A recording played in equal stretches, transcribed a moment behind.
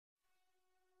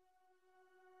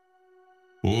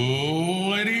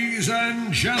Ladies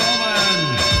and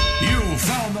gentlemen, you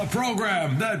found the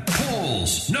program that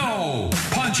pulls no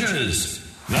punches,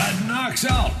 that knocks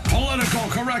out political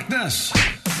correctness,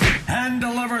 and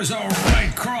delivers a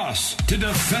right cross to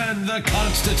defend the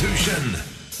Constitution.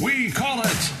 We call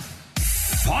it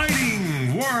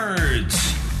Fighting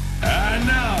Words. And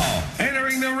now,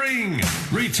 entering the ring,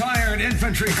 retired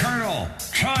infantry colonel,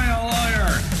 trial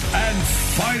lawyer, and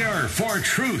fighter for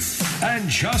truth and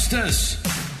justice,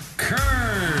 Kurt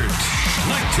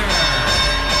Schlichter.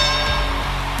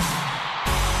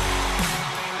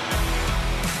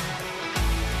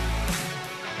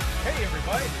 Hey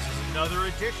everybody, this is another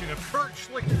edition of Kurt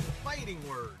Schlichter's Fighting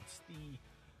Words, the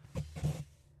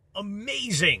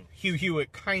amazing Hugh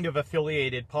Hewitt kind of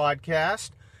affiliated podcast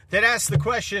that asks the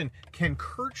question, can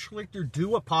Kurt Schlichter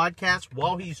do a podcast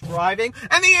while he's driving?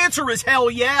 And the answer is hell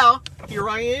yeah. Here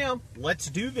I am. Let's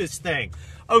do this thing.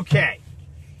 Okay.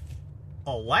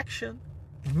 Election.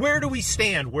 Where do we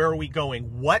stand? Where are we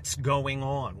going? What's going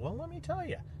on? Well, let me tell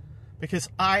you. Because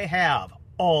I have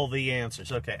all the answers.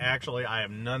 Okay, actually, I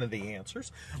have none of the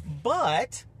answers.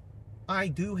 But I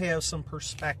do have some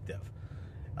perspective.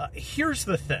 Here's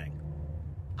the thing.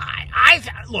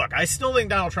 Look, I still think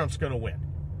Donald Trump's going to win.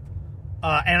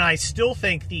 And I still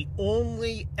think the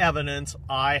only evidence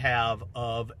I have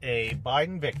of a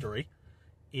Biden victory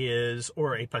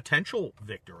or a potential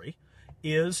victory,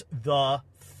 is the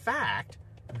fact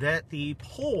that the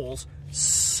polls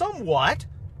somewhat,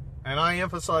 and I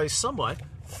emphasize somewhat,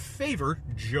 favor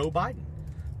Joe Biden.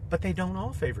 But they don't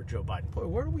all favor Joe Biden. Boy,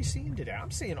 what are we seeing today? I'm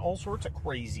seeing all sorts of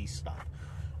crazy stuff.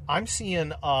 I'm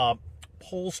seeing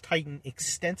polls tighten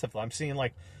extensively. I'm seeing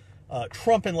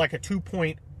Trump in a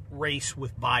 2-point race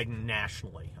with Biden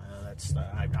nationally.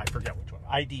 I forget which one.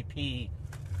 IDP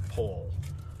poll.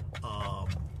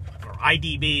 Or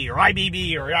IDB, or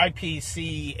IBB, or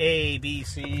IPC, A, B,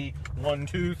 C, 1,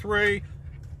 2, 3.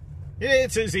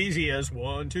 It's as easy as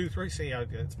 1, 2, 3. See,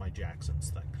 it's my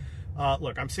Jackson's thing.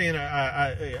 Look, I'm seeing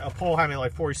a poll having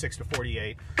 46 to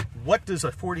 48. What does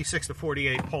a 46 to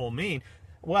 48 poll mean?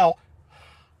 Well,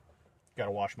 got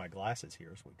to wash my glasses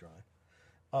here as we drive.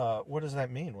 What does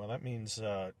that mean? Well, that means,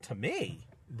 to me,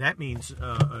 that means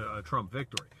a Trump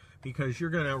victory. Because you're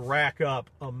going to rack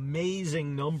up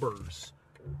amazing numbers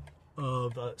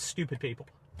of stupid people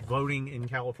voting in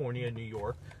California and New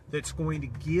York that's going to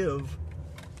give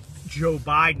Joe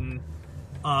Biden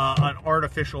an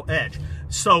artificial edge.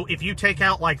 So if you take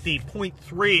out the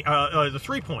 0.3, the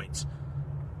 3 points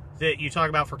that you talk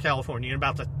about for California, and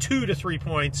about the 2 to 3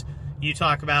 points you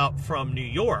talk about from New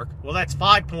York, well, that's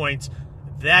 5 points.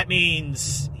 That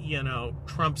means,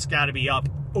 Trump's got to be up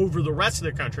over the rest of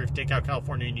the country if you take out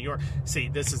California and New York. See,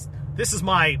 this is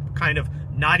my kind of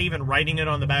not even writing it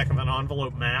on the back of an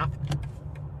envelope math.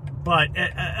 But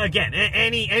again,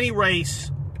 any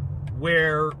race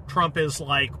where Trump is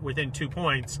within 2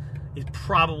 points is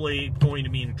probably going to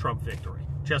mean a Trump victory,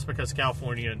 just because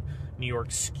California and New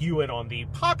York skew it on the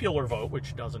popular vote,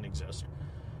 which doesn't exist.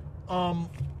 And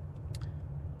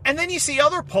then you see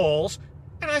other polls.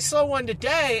 And I saw one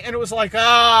today, and it was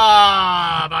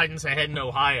Biden's ahead in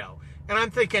Ohio. And I'm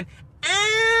thinking,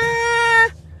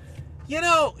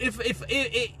 no,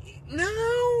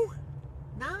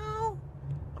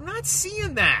 I'm not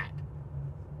seeing that.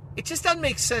 It just doesn't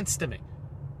make sense to me.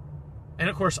 And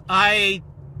of course, I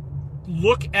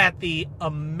look at the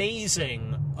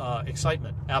amazing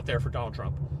excitement out there for Donald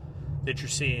Trump that you're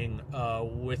seeing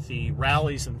with the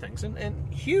rallies and things.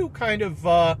 And Hugh kind of...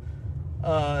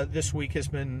 this week has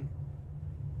been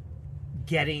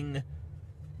getting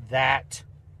that,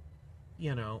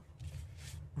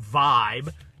 vibe.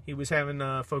 He was having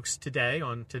folks today,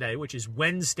 which is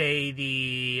Wednesday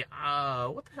the,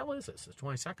 what the hell is this? The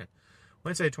 22nd.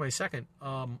 Wednesday the 22nd.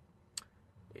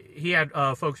 He had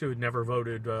folks who had never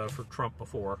voted for Trump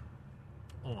before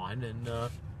on, and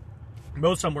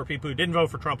most of them were people who didn't vote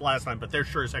for Trump last time, but they're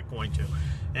sure as heck going to.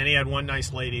 And he had one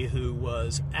nice lady who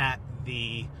was at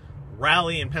the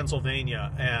rally in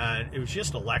Pennsylvania, and it was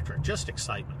just electric, just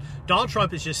excitement. Donald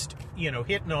Trump is just,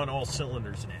 hitting on all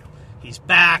cylinders now. He's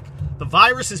back. The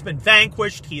virus has been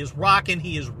vanquished. He is rocking.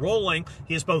 He is rolling.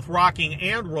 He is both rocking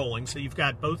and rolling, so you've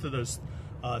got both of those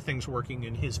things working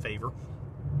in his favor.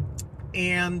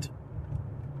 And,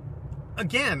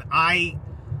 again, I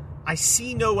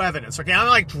see no evidence. Okay,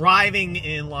 I'm driving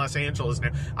in Los Angeles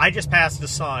now. I just passed a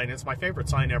sign. It's my favorite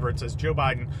sign ever. It says Joe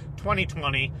Biden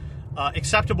 2020.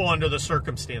 Acceptable under the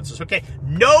circumstances. Okay,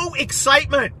 no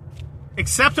excitement.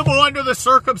 Acceptable under the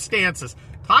circumstances.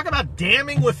 Talk about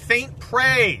damning with faint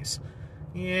praise.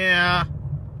 Yeah,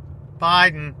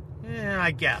 Biden. Yeah,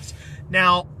 I guess.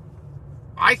 Now,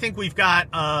 I think we've got,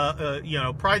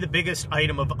 probably the biggest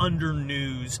item of under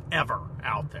news ever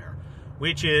out there,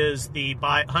 which is the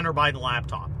Hunter Biden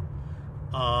laptop.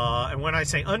 And when I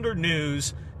say under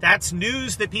news, that's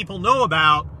news that people know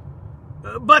about,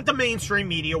 but the mainstream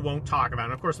media won't talk about.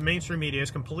 And of course, the mainstream media has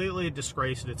completely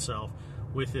disgraced itself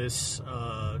with this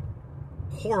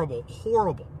horrible,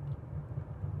 horrible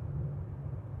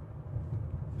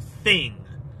thing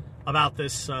about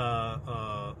this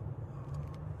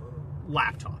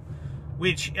laptop,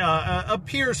 which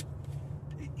appears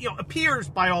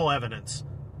by all evidence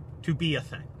to be a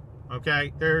thing.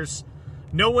 Okay,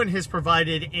 no one has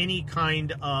provided any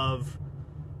kind of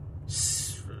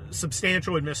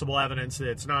substantial admissible evidence that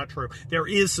it's not true. There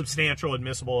is substantial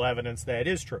admissible evidence that it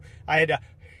is true. I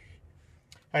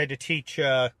had to teach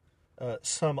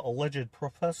some alleged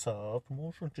professor from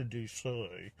Washington,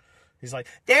 D.C. He's like,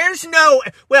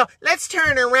 let's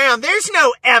turn around. There's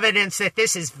no evidence that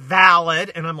this is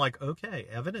valid. And I'm like, okay,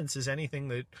 evidence is anything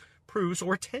that proves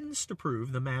or tends to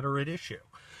prove the matter at issue.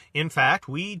 In fact,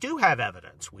 we do have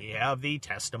evidence. We have the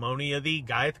testimony of the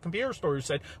guy at the computer store who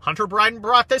said Hunter Biden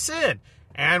brought this in.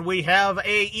 And we have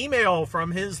an email from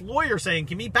his lawyer saying,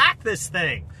 give me back this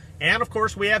thing. And, of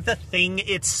course, we have the thing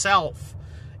itself.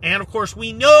 And, of course,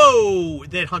 we know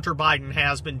that Hunter Biden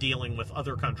has been dealing with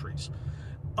other countries.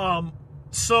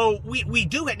 So we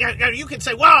do it. Now you can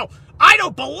say, well, I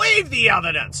don't believe the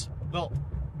evidence. Well,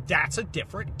 that's a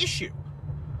different issue.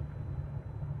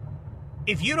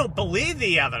 If you don't believe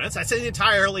the evidence, that's an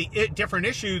entirely different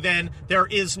issue than there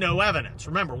is no evidence.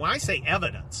 Remember, when I say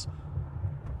evidence,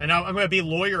 and I'm going to be a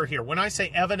lawyer here, when I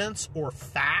say evidence or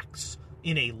facts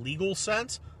in a legal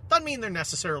sense, doesn't mean they're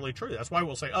necessarily true. That's why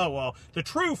we'll say, oh, well, the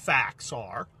true facts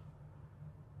are,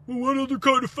 well, what other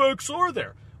kind of facts are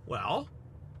there? Well,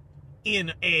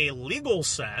 in a legal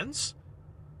sense,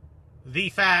 the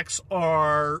facts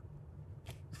are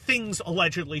things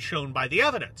allegedly shown by the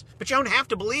evidence. But you don't have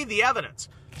to believe the evidence.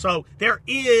 So there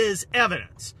is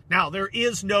evidence. Now, there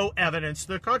is no evidence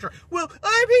to the contrary. Well,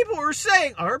 other people are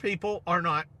saying, other people are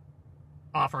not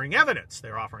offering evidence.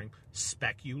 They're offering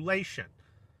speculation.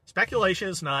 Speculation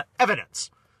is not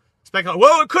evidence.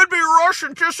 Well, it could be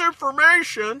Russian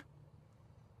disinformation.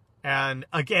 And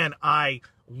again, I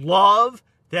love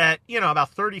that,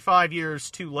 about 35 years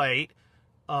too late,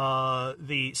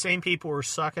 the same people who were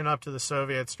sucking up to the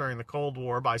Soviets during the Cold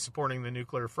War by supporting the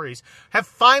nuclear freeze have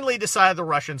finally decided the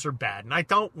Russians are bad. And I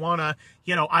don't want to,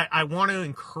 I want to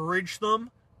encourage them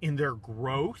in their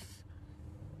growth,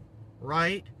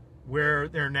 right? Where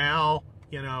they're now,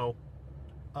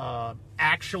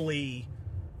 actually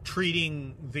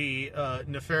treating the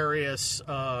nefarious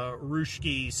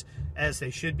Ruskies as they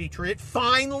should be treated.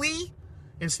 Finally,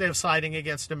 instead of siding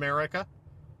against America.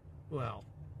 Well,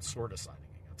 sort of siding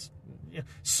against,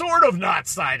 sort of not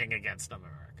siding against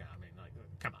America. I mean,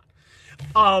 come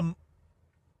on.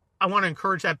 I want to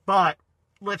encourage that, but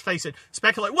let's face it,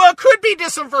 speculate. Well, it could be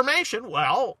disinformation.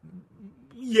 Well,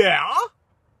 yeah.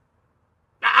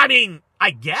 I mean, I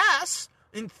guess,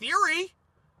 in theory.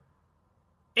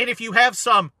 And if you have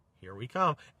some, here we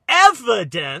come,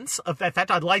 evidence of that, in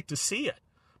fact, I'd like to see it.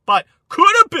 But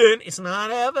could have been, it's not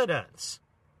evidence.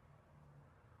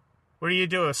 What do you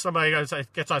do if somebody gets on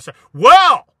and says,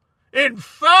 well, in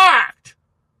fact,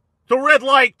 the red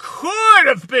light could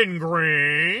have been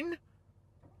green?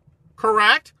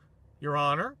 Correct? Your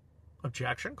Honor,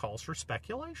 objection calls for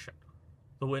speculation.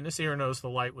 The witness either knows the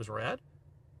light was red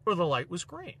or the light was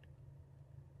green.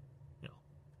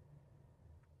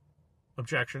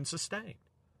 Objection sustained.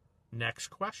 Next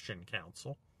question,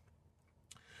 counsel.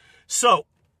 So,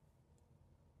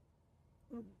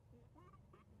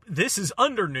 this is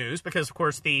under news because, of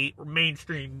course, the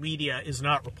mainstream media is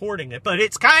not reporting it, but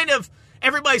it's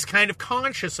everybody's kind of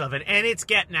conscious of it, and it's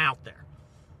getting out there.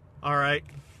 All right?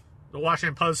 The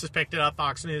Washington Post has picked it up.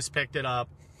 Fox News picked it up.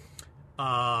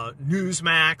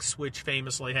 Newsmax, which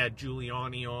famously had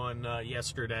Giuliani on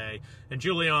yesterday, and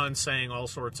Giuliani saying all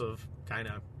sorts of kind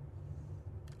of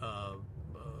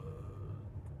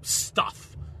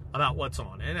stuff about what's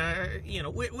on.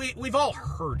 And, we've all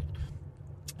heard it.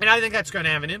 And I think that's going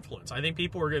to have an influence. I think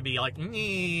people are going to be like,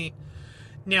 nee.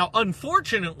 Now,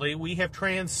 unfortunately, we have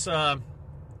transformed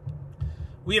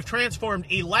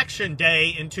election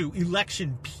day into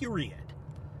election period.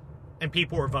 And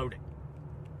people are voting.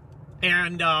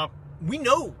 And we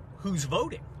know who's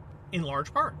voting, in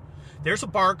large part. There's a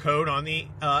barcode on the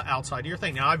outside of your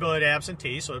thing. Now, I voted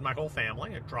absentee, so did my whole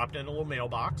family. It dropped in a little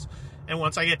mailbox. And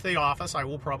once I get to the office, I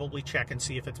will probably check and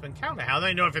see if it's been counted. How do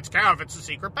they know if it's counted if it's a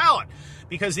secret ballot?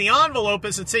 Because the envelope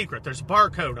isn't secret. There's a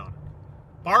barcode on it.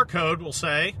 Barcode will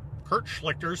say, Kurt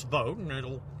Schlichter's vote, and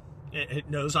it'll It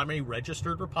knows I'm a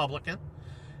registered Republican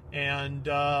and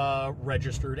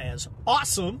registered as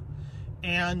awesome.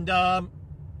 And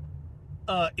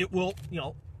it will,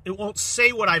 it won't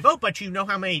say what I vote, but you know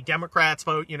how many Democrats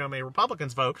vote, how many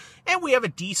Republicans vote. And we have a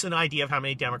decent idea of how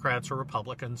many Democrats or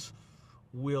Republicans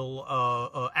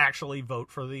will actually vote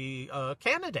for the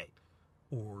candidate.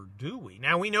 Or do we?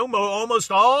 Now, we know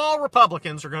almost all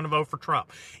Republicans are going to vote for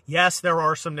Trump. Yes, there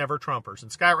are some never-Trumpers.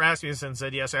 And Scott Rasmussen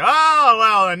said yesterday,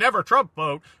 a never-Trump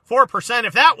vote, 4%.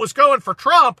 If that was going for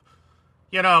Trump,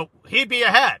 he'd be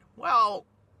ahead. Well,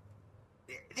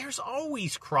 there's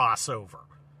always crossover.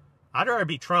 I'd rather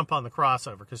be Trump on the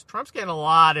crossover because Trump's getting a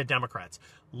lot of Democrats.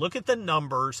 Look at the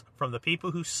numbers from the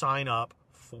people who sign up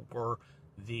for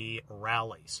the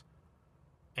rallies.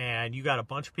 And you got a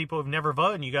bunch of people who've never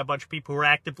voted, and you got a bunch of people who are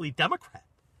actively Democrat.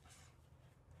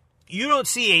 You don't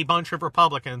see a bunch of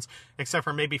Republicans, except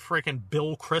for maybe freaking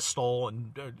Bill Kristol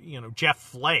and, Jeff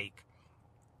Flake,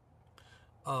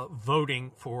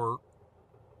 voting for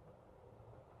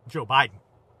Joe Biden.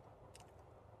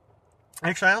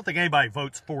 Actually, I don't think anybody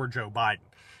votes for Joe Biden.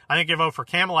 I think you vote for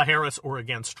Kamala Harris or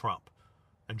against Trump.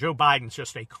 And Joe Biden's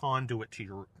just a conduit to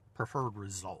your preferred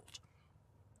result.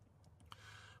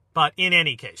 But in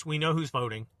any case, we know who's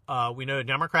voting. We know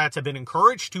Democrats have been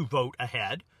encouraged to vote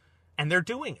ahead, and they're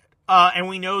doing it. And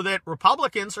we know that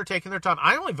Republicans are taking their time.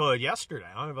 I only voted yesterday.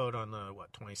 I only voted on the,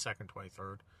 22nd,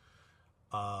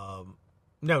 23rd?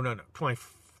 20th,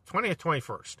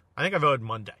 21st. I think I voted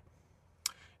Monday.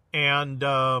 And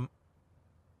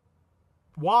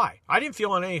why? I didn't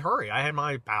feel in any hurry. I had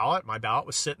my ballot. My ballot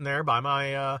was sitting there by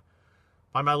my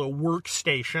little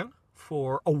workstation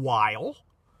for a while.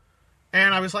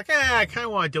 And I was like, I kind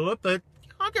of want to do it, but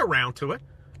I'll get around to it.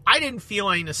 I didn't feel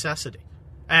any necessity.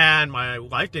 And my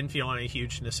wife didn't feel any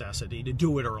huge necessity to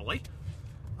do it early.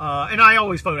 And I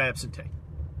always vote absentee.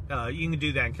 You can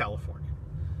do that in California.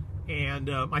 And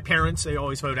my parents, they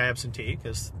always vote absentee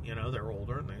because, they're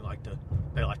older and they like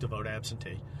to vote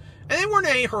absentee. And they weren't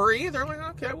in any hurry. They're like,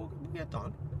 okay, we'll get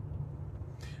done.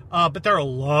 But there are a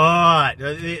lot.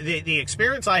 The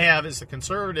experience I have is the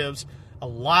conservatives, a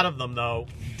lot of them, though,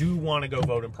 do want to go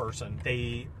vote in person.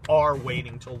 They are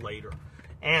waiting till later.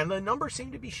 And the numbers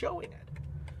seem to be showing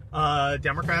it.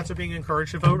 Democrats are being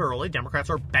encouraged to vote early. Democrats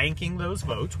are banking those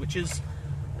votes, which is,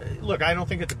 look, I don't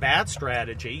think it's a bad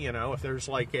strategy. If there's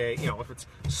if it's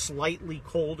slightly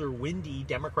cold or windy,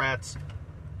 Democrats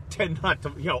tend not to,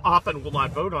 often will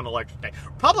not vote on election day.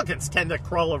 Republicans tend to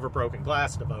crawl over broken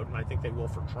glass to vote, and I think they will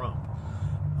for Trump.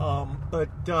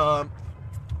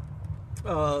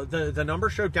 The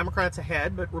numbers show Democrats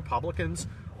ahead, but Republicans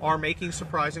are making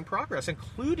surprising progress,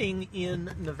 including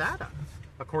in Nevada,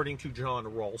 according to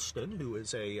John Ralston, who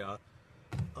is a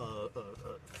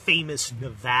famous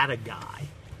Nevada guy.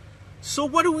 So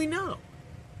what do we know?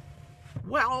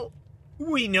 Well,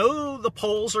 we know the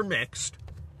polls are mixed.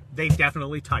 They've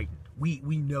definitely tightened. We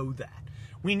know that.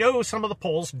 We know some of the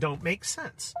polls don't make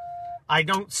sense. I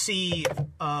don't see,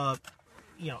 I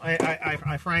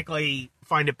frankly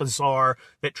find it bizarre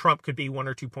that Trump could be 1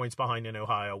 or 2 points behind in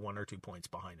Ohio, 1 or 2 points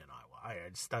behind in Iowa. I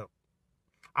just don't,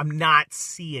 I'm not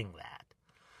seeing that.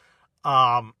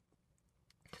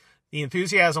 The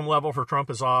enthusiasm level for Trump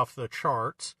is off the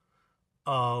charts.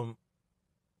 There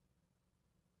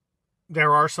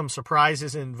are some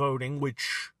surprises in voting,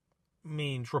 which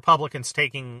means Republicans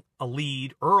taking a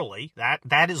lead early.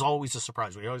 That is always a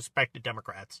surprise. We always expected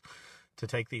Democrats to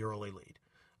take the early lead.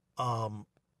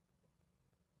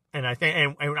 And I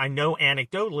think, and I know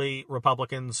anecdotally,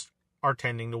 Republicans are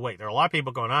tending to wait. There are a lot of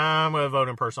people going, I'm going to vote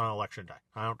in person on election day.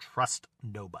 I don't trust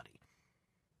nobody.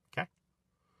 Okay?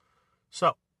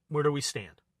 So, where do we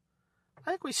stand?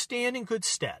 I think we stand in good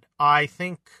stead. I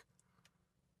think,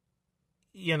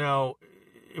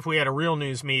 if we had a real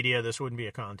news media, this wouldn't be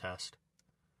a contest.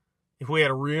 If we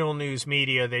had a real news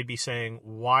media, they'd be saying,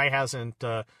 why hasn't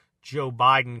Joe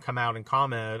Biden come out and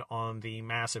comment on the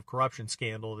massive corruption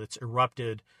scandal that's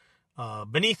erupted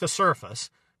beneath the surface,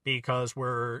 because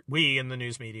we in the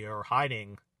news media are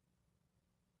hiding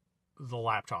the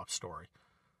laptop story.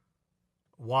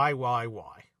 Why?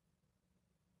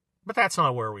 But that's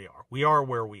not where we are. We are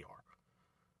where we are.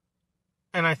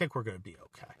 And I think we're going to be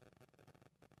okay.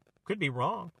 Could be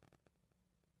wrong.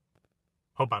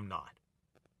 Hope I'm not.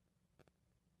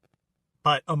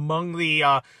 But among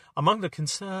the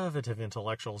conservative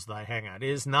intellectuals that I hang out, it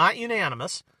is not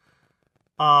unanimous,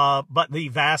 but the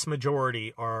vast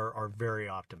majority are very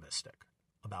optimistic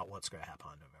about what's going to happen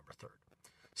on November 3rd.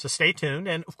 So stay tuned,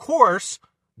 and of course,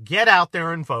 get out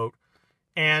there and vote,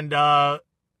 and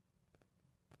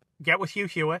get with Hugh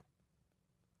Hewitt,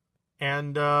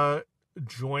 and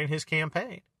join his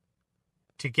campaign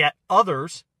to get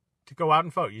others to go out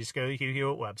and vote. You just go to the Hugh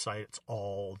Hewitt website. It's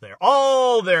all there.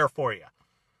 All there for you.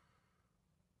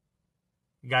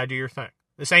 You got to do your thing.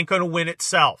 This ain't going to win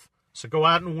itself. So go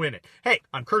out and win it. Hey,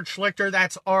 I'm Kurt Schlichter.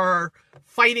 That's our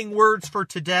fighting words for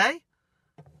today.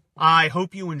 I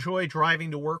hope you enjoy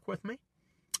driving to work with me.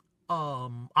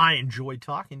 I enjoyed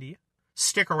talking to you.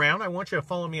 Stick around. I want you to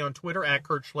follow me on Twitter at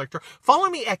Kurt Schlichter. Follow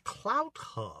me at Clout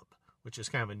Hub, which is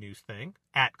kind of a new thing,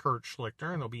 at Kurt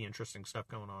Schlichter, and there'll be interesting stuff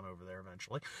going on over there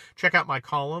eventually. Check out my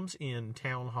columns in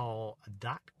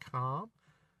townhall.com,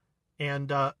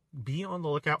 and be on the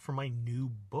lookout for my new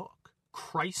book,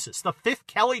 Crisis, the fifth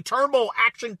Kelly Turnbull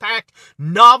action-packed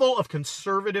novel of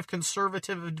conservative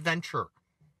adventure.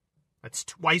 That's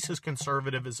twice as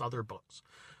conservative as other books.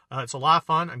 It's a lot of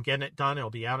fun. I'm getting it done. It'll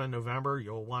be out in November.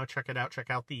 You'll want to check it out. Check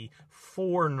out the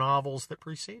 4 novels that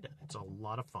precede it. It's a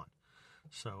lot of fun.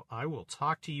 So I will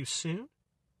talk to you soon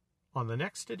on the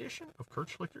next edition of Kurt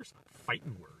Schlichter's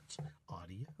Fighting Words.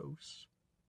 Adios.